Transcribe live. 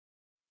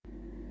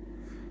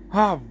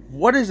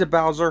What is it,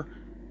 Bowser?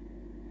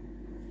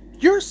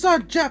 Your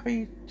son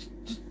Jeffy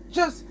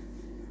just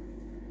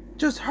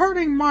just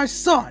hurting my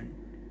son.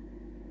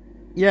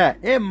 Yeah,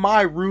 and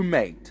my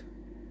roommate.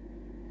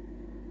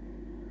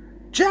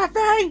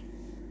 Jeffy?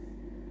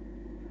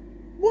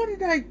 What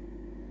did I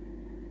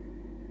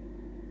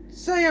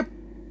say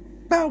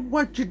about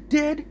what you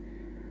did?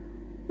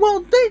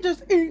 Well, they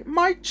just ate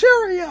my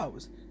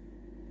Cheerios.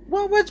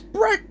 Well, it's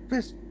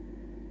breakfast,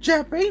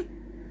 Jeffy.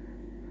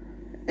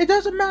 It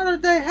doesn't matter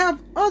if they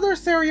have other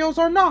cereals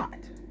or not.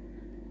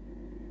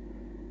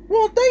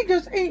 Well, they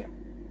just ate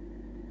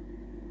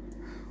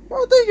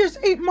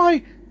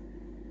my...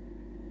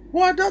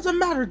 Well, it doesn't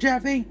matter,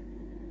 Jeffy.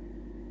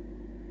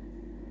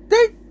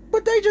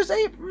 But they just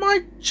ate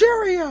my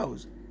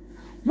Cheerios.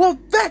 Well,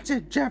 that's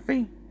it,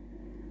 Jeffy.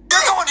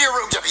 You're going to your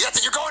room, Jeffy. That's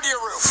it. You're going to your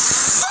room.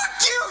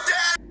 Fuck you,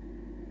 Dad!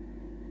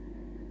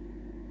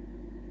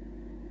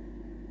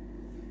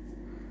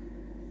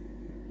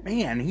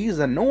 Man, he's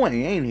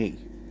annoying, ain't he?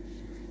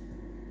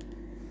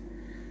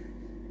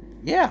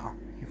 Yeah,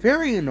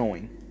 very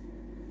annoying.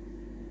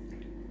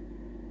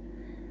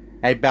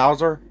 Hey,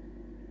 Bowser.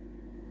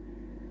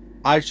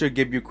 I should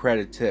give you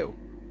credit, too.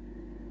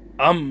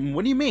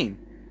 What do you mean?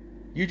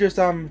 You just,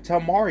 tell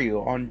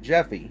Mario on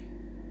Jeffy.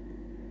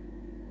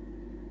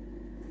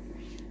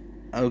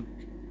 Oh,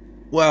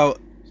 well,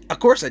 of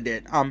course I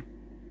did.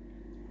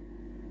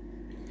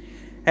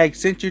 Hey,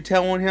 since you're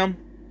telling him,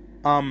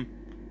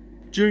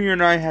 Junior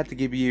and I had to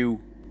give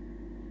you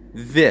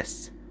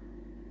this.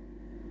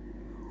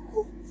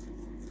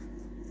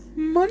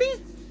 Money?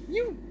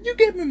 You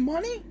gave me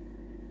money?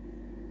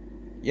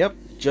 Yep,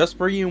 just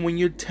for you when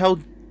you tell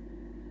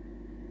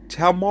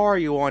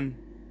Mario on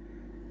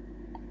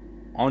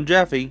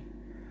Jeffy.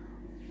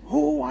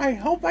 Oh, I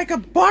hope I can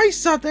buy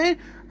something.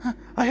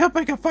 I hope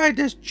I can find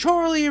this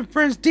Charlie and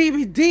Friends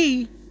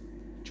DVD.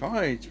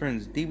 Charlie and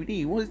Friends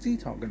DVD? What is he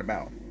talking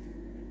about?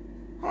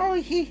 Oh,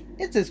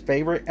 it's his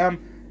favorite.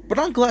 But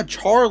I'm glad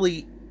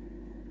Charlie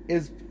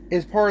is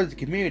part of the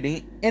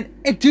community and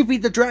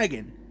Doopy the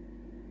Dragon.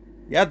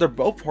 Yeah, they're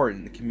both part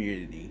of the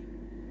community.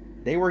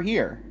 They were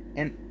here.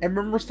 And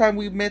remember this time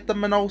we met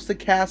them in Ulster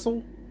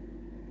Castle?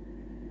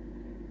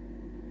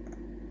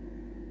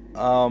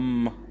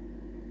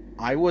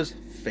 I was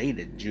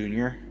fated,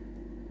 Junior.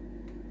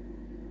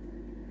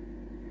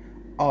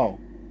 Oh,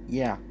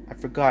 yeah, I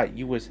forgot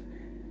you was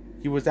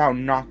out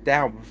knocked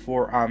out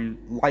before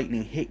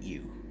lightning hit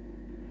you.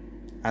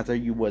 After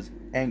you was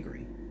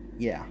angry.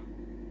 Yeah.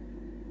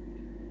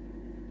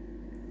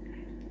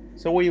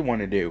 So what do you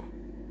want to do?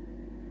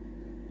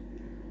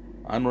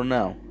 I don't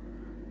know.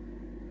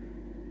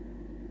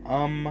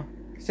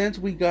 Since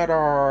we got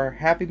our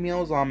Happy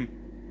Meals,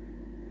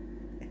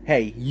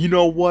 hey, you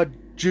know what,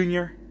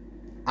 Junior?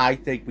 I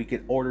think we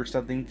could order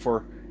something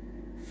for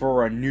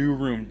a new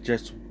room,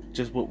 just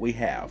what we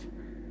have.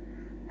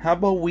 How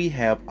about we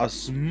have a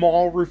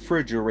small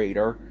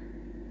refrigerator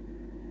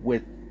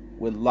with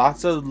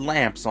lots of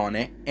lamps on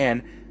it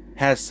and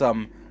has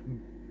some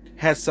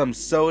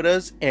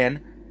sodas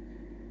and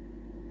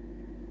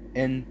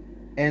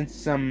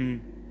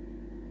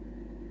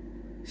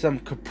some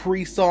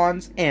Capri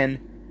Suns and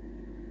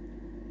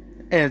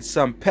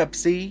some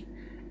Pepsi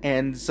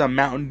and some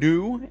Mountain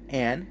Dew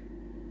and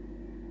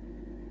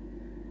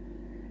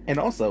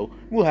also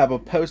we'll have a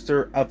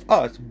poster of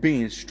us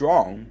being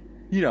strong.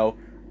 You know,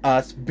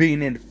 us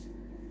being in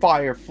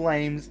fire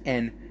flames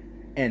and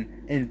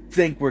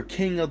think we're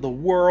king of the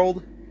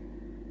world.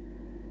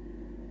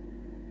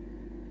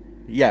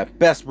 Yeah,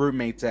 best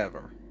roommates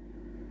ever.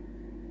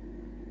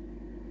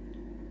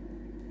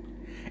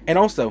 And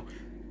also,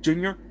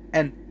 Junior,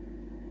 and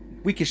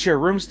we can share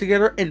rooms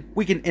together, and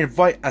we can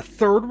invite a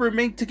third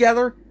roommate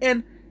together,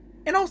 and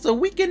also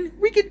we can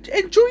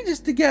enjoy this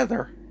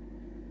together.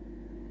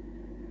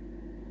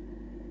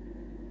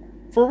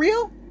 For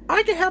real?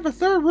 I can have a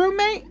third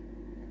roommate?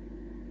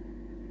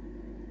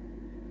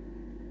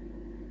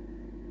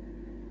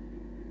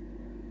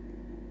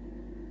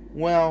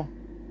 Well,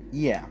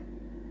 yeah.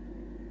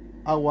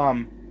 Oh,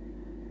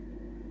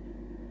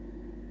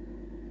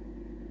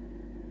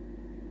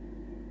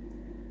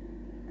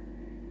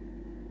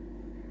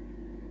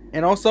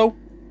 and also,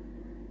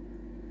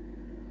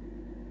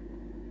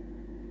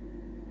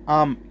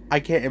 I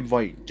can't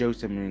invite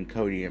Joseph and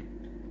Cody and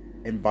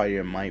invite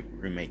in my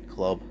roommate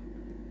club.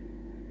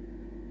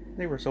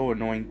 They were so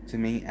annoying to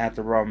me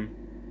after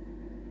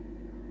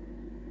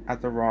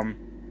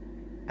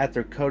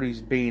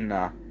Cody's being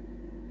a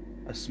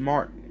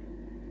smart.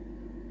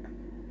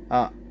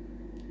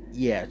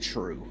 Yeah,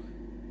 true.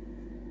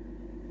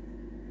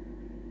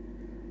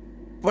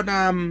 But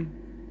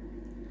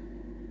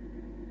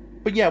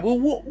yeah,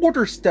 we'll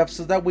order stuff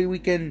so that way we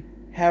can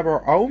have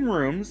our own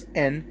rooms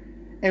and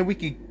we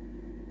can.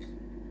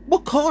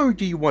 What color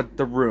do you want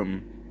the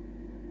room?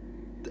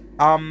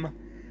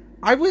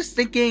 I was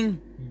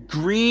thinking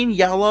green,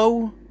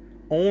 yellow,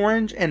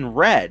 orange, and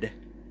red,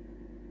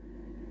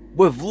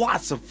 with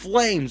lots of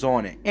flames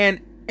on it,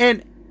 and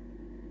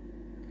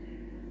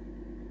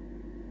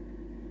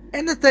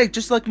the thing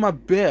just like my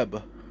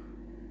bib.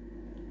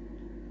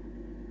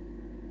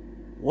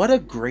 What a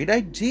great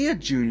idea,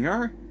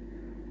 Junior.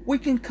 We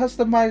can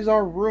customize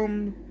our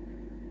room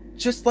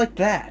just like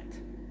that.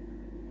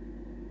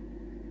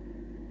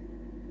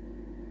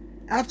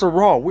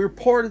 After all, we're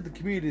part of the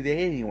community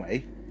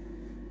anyway.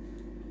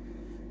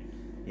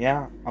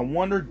 Yeah, I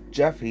wonder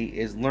Jeffy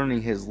is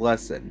learning his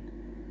lesson.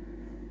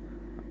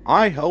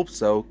 I hope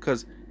so,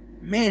 cause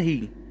man,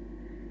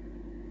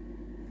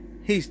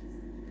 he's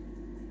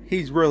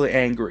really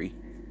angry.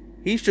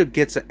 He should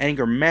get some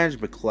anger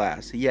management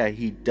class. Yeah,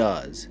 he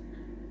does.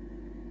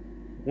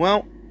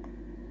 Well,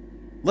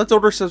 let's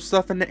order some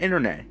stuff on the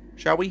internet,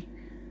 shall we?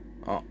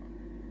 Oh,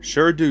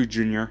 sure do,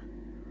 Junior.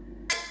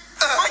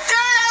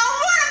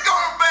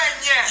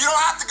 You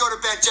don't have to go to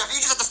bed, Jeffy.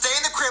 You just have to stay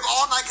in the crib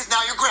all night because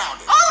now you're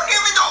grounded. I don't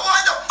even know why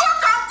the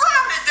fuck I'm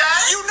grounded,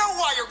 Dad. You know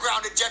why you're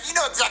grounded, Jeff. You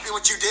know exactly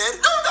what you did.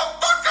 No, the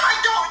fuck I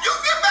don't. You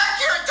get back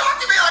here and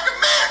talk to me like a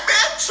man,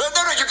 bitch.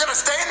 No, you're gonna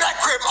stay in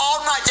that crib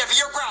all night, Jeffy.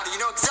 You're grounded.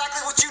 You know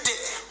exactly what you did.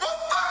 Well,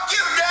 fuck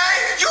you,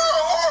 Dad. You're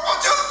a horrible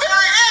tooth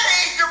fairy and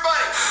an Easter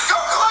bunny. Go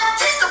collect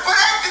teeth or put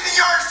eggs in the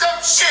yard or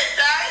some shit,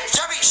 Dad.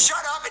 Jeffy, shut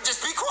up and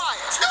just be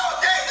quiet. No,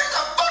 Dad, there's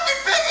a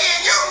fucking piggy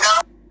and you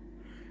know.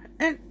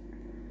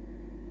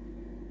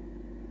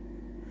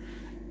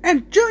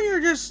 And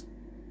Junior just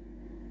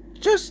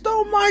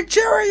stole my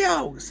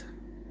Cheerios.